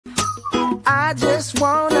I just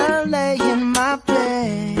wanna lay in my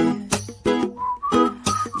bed.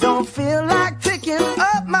 Don't feel like picking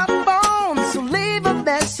up my phone, so leave a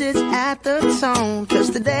message at the tone. Cause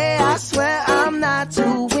today I swear I'm not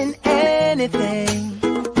doing anything.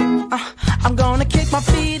 I'm gonna kick my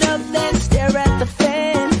feet up, then stare at the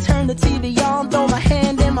fan. Turn the TV on, throw my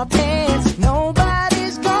hand in my pants.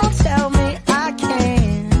 Nobody's gonna tell me I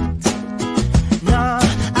can't. Nah,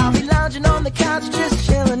 I'll be lounging on the couch, just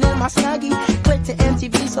chilling in my Snuggie. Click to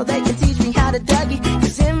MTV so they can teach me how to Dougie.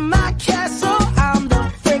 Cause in my castle, I'm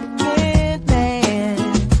the freaking man.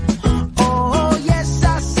 Oh, yes,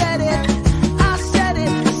 I said it. I said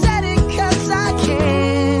it, said it cause I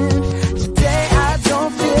can. Today I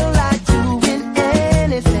don't feel like doing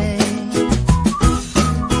anything.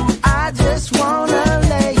 I just wanna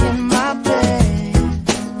lay in my bed.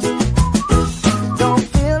 Don't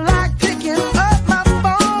feel like picking up my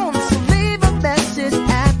phone, so leave a message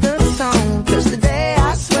at the tone. Cause today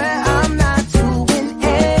I swear I'm not doing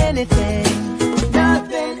anything.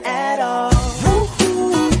 Nothing at all.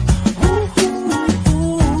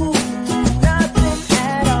 Nothing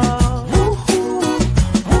at all.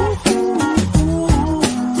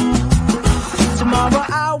 Tomorrow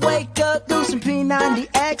I'll wake up, do some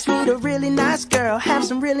P90X, meet a really nice girl, have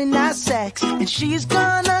some really nice sex, and she's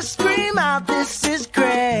gonna scream out, "This is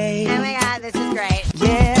great." Oh my god, this is great.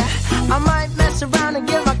 Yeah, I might mess around and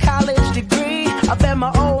get my college degree. I bet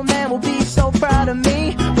my old man will be so proud of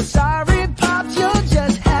me. But sorry, Pops, you'll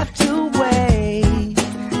just have to wait.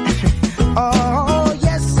 Oh,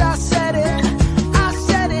 yes, I said it. I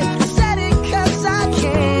said it, said it cause I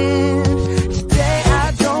can. Today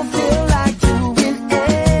I don't feel like doing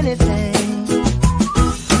anything.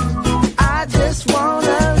 I just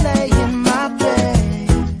wanna lay in my bed.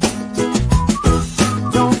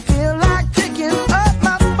 Don't feel like picking up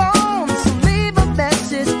my phone, so leave a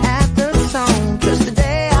message at the tone. Cause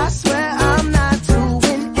today I swear I'm not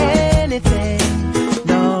doing anything.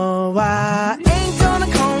 No, I ain't gonna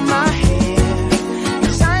comb my hair,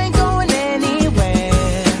 cause I ain't going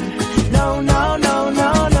anywhere. No, no, no,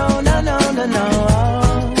 no, no, no, no, no, no.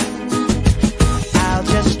 I'll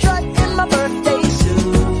just strut in my birthday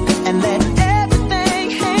suit and let everything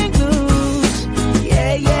hang loose.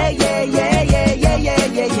 Yeah, yeah, yeah, yeah, yeah, yeah, yeah,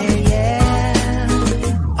 yeah, yeah, yeah.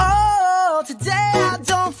 Oh, today I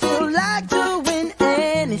don't feel like doing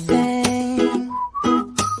anything.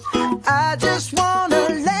 I just wanna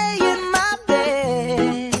lay in my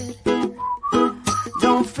bed.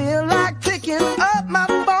 Don't feel like picking up my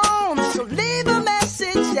phone, so leave a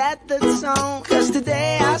message at the tone. Cause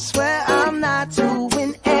today I swear I'm not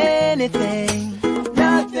doing anything.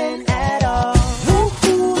 Nothing at all.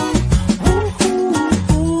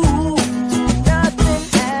 Nothing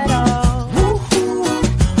at all.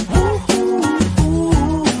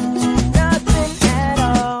 Nothing at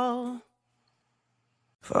all.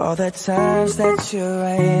 For all the times that you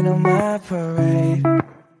rain on my parade,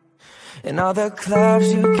 and all the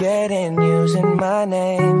clubs you get in using my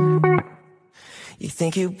name. You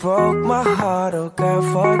think you broke my heart, oh girl,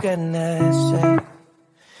 for goodness sake.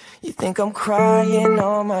 You think I'm crying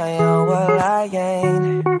on my own, well I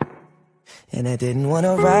ain't. And I didn't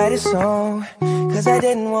wanna write a song, cause I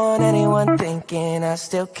didn't want anyone thinking I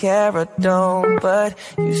still care or don't. But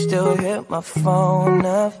you still hit my phone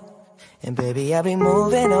up, and baby I'll be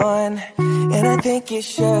moving on. And I think it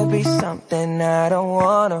should be something I don't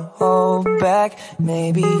wanna hold back.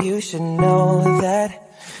 Maybe you should know that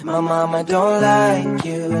my mama don't like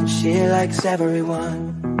you, and she likes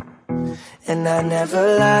everyone. And I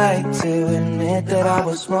never like to admit that I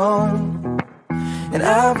was wrong. And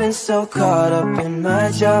I've been so caught up in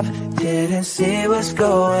my job, didn't see what's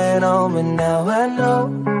going on. But now I know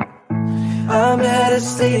I'm better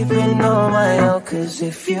sleeping on my own. Cause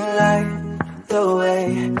if you like the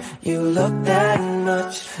way you look that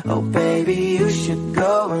much, oh baby, you should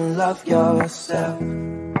go and love yourself.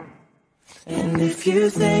 And if you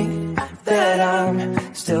think that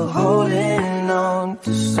I'm still holding on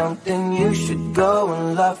to something, you should go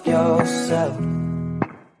and love yourself.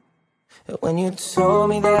 When you told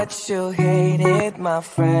me that you hated my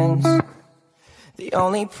friends, the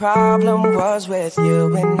only problem was with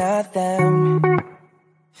you and not them.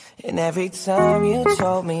 And every time you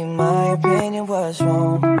told me my opinion was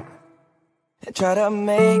wrong, and tried to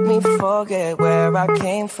make me forget where I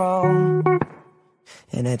came from.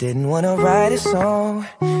 And I didn't wanna write a song,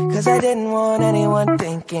 cause I didn't want anyone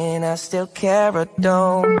thinking I still care or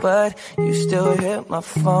don't. But you still hit my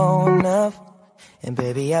phone up, and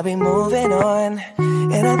baby I'll be moving on.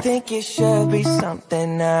 And I think it should be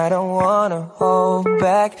something I don't wanna hold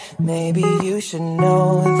back. Maybe you should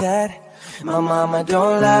know that My mama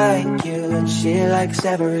don't like you and she likes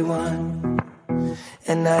everyone.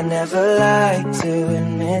 And I never like to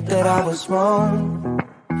admit that I was wrong.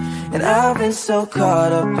 And I've been so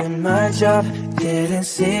caught up in my job, didn't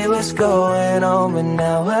see what's going on, but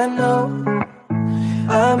now I know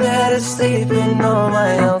I'm better sleeping on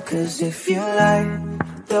my own. Cause if you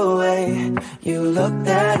like the way you look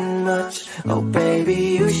that much, oh baby,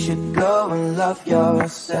 you should go and love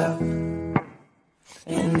yourself.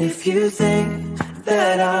 And if you think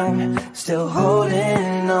that I'm still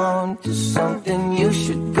holding on to something, you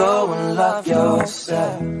should go and love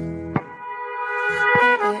yourself.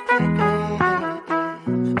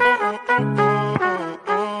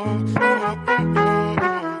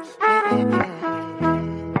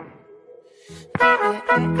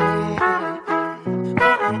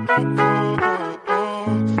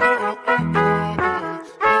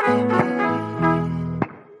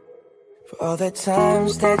 For all the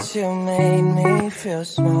times that you made me feel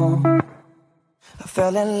small, I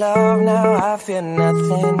fell in love, now I feel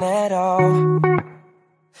nothing at all.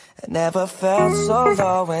 I never felt so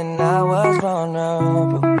low when I was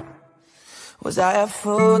vulnerable. Was I a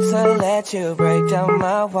fool to let you break down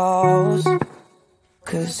my walls?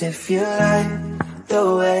 Cause if you like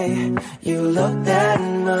the way you look that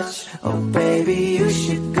much, oh baby, you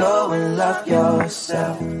should go and love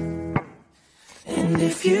yourself. And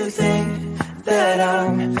if you think that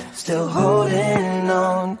I'm still holding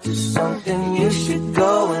on to something, you should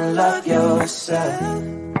go and love yourself.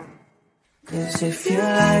 Cause if you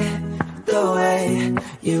like the way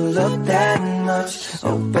you look that much,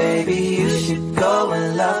 oh baby, you should go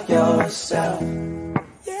and love yourself.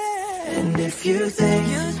 And if you think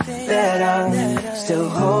that I'm still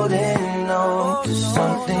holding on to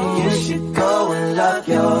something, you should go and love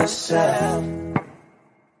yourself.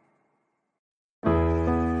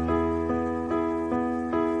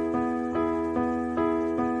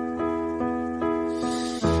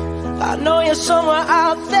 I know you're somewhere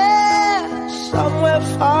out there, somewhere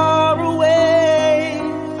far away.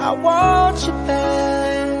 I want you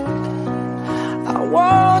back, I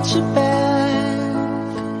want you back.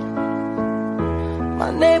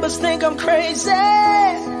 My neighbors think I'm crazy,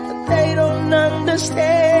 but they don't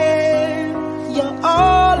understand. You're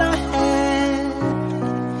all I had,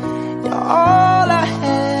 you're all I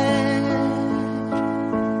had.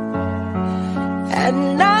 At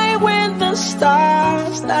night when the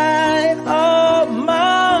stars light up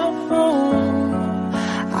my room,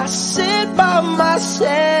 I sit by myself,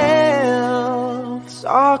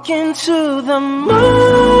 talking to the moon,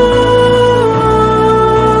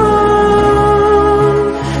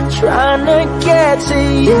 trying to get to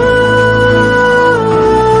you.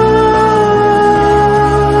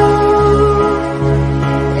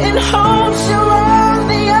 In hopes you're on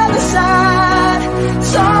the other side,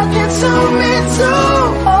 talking to me too.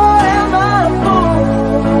 Or am I a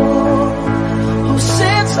fool who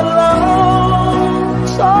sits alone,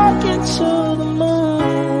 talking to the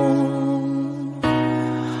moon?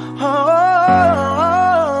 Oh,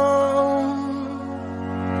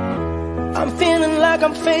 I'm feeling like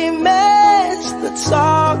I'm famous, the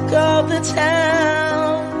talk of the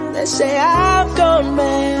town. They say I've gone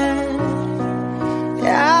mad,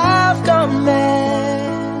 yeah, I've gone mad.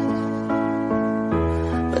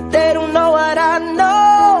 But they don't know what I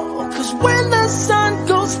know, cause when the sun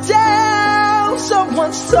goes down,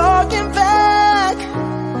 someone's talking back.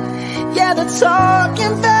 Yeah, they're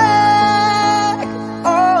talking back.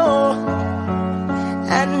 Oh,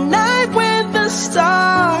 at night when the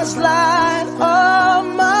stars light up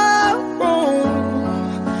my room,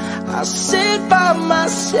 I sit by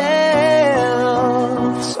myself,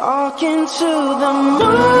 talking to the moon,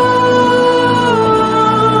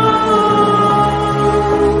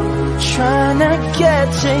 trying to get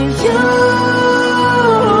to you.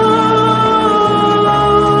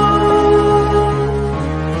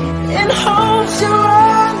 In hopes you're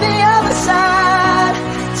on the other side,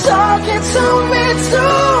 talking to me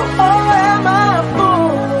too. Or am I a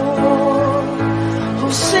fool who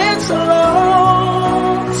sits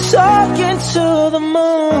alone, talking to the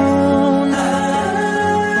moon?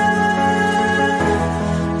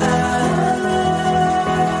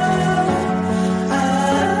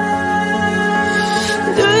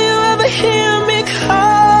 Do you ever hear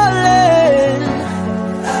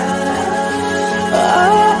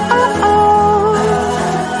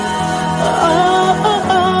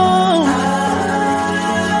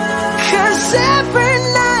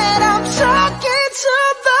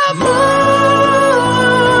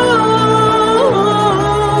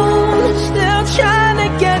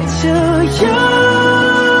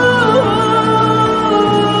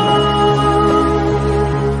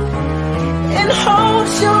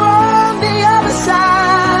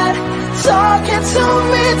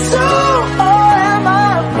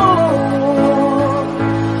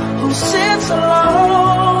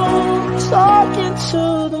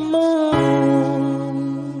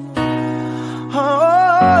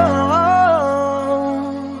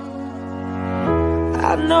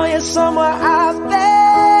somewhere out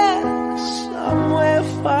there, somewhere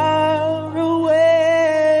far away.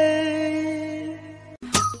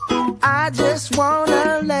 I just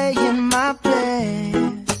wanna lay in my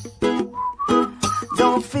bed.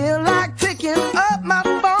 Don't feel like picking up my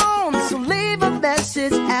phone, so leave a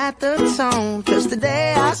message at the tone. 'Cause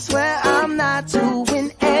today I swear I'm not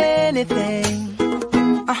doing anything.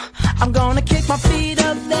 I'm gonna kick my feet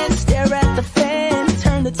up, then stare at the fan.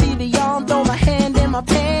 Turn the TV on, throw my hand in my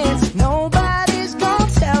pants. Nobody's gonna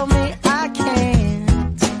tell me I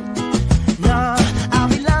can't. Nah, I'll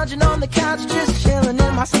be lounging on the couch, just chilling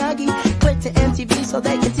in my Snuggie. Click to MTV so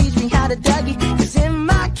they can teach me how to Dougie. 'Cause in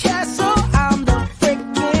my castle, I'm the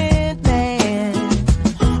freaking man.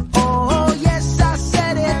 Oh, yes, I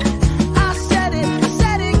said it. I said it. I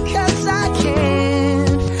said it 'cause I can.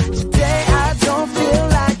 Today I don't feel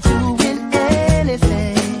like doing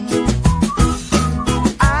anything.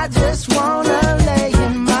 I just wanna lay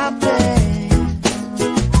in my bed.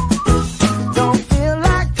 Don't feel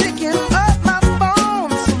like picking up my phone,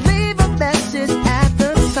 so leave a message at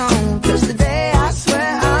the tone. 'Cause today I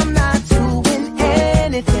swear I'm not doing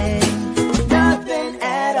anything. Nothing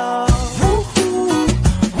at all.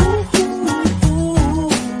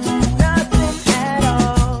 Nothing at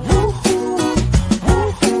all.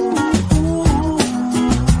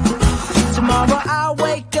 Tomorrow I'll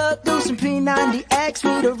wake up, do some P90X,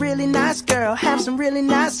 meet a really nice girl, have some really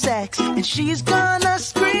nice sex, and she's gonna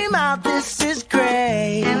scream out, "This is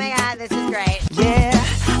great." Oh my god, this is great. Yeah,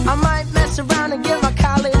 I might mess around and get my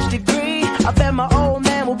college degree. I bet my old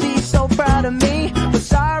man will be so proud of me. But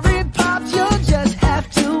sorry, Pops, you'll just have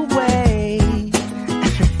to wait.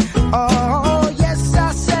 Oh, yes,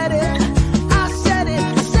 I said it. I said it.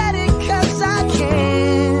 I said it 'cause I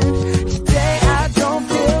can. Today I don't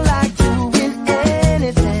feel like doing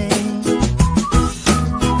anything.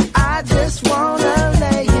 I just wanna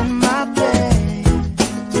lay in my bed.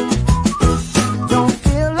 Don't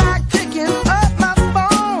feel like picking up my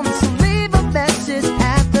phone, so leave a message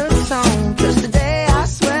at the tone. 'Cause today I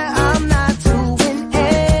swear I'm not doing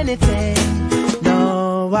anything.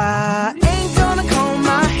 No, I ain't gonna comb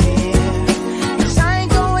my hair, 'cause I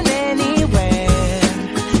ain't going anywhere.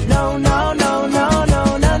 No, no, no, no, no,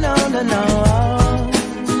 no, no, no, no.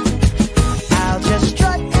 I'll just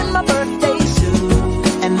strut in my birthday suit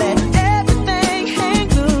and let everything hang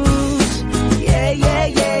loose. Yeah, yeah,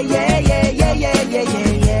 yeah, yeah, yeah, yeah, yeah, yeah,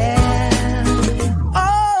 yeah, yeah.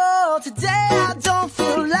 Oh, today I don't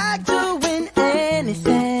feel like doing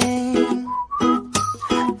anything.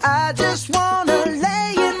 I just wanna lay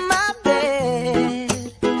in my bed.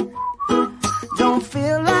 Don't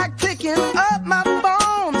feel like picking up my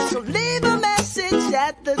phone, so leave a message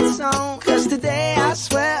at the tone. 'Cause today I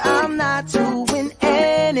swear I'm not doing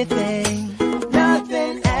anything.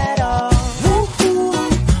 Nothing at all.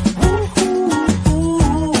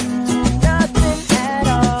 Nothing at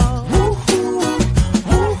all.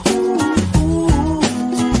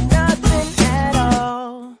 Nothing at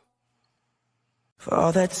all. For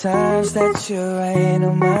all the times that you rain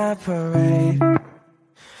on my parade,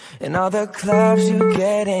 and all the clubs you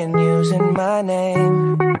get in using my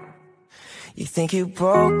name. You think you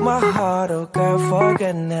broke my heart, oh girl, for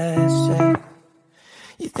goodness sake.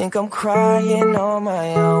 You think I'm crying on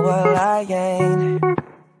my own, well I ain't.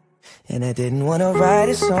 And I didn't wanna write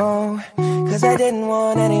a song, 'cause I didn't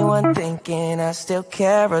want anyone thinking I still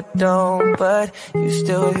care or don't. But you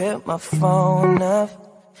still hit my phone up,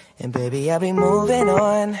 and baby I'll be moving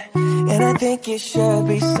on. And I think it should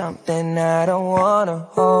be something I don't wanna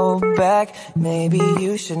hold back. Maybe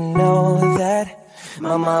you should know that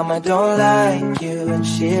my mama don't like you, and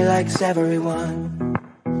she likes everyone.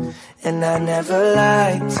 And I never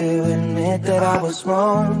like to admit that I was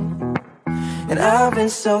wrong. And I've been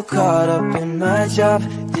so caught up in my job,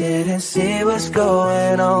 didn't see what's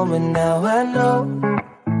going on. But now I know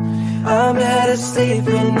I'm better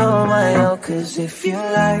sleeping on my own. 'Cause if you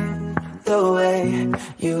like the way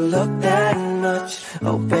you look that much,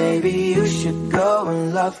 oh baby, you should go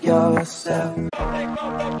and love yourself.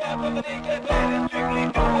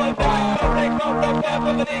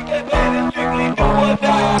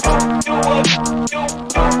 Do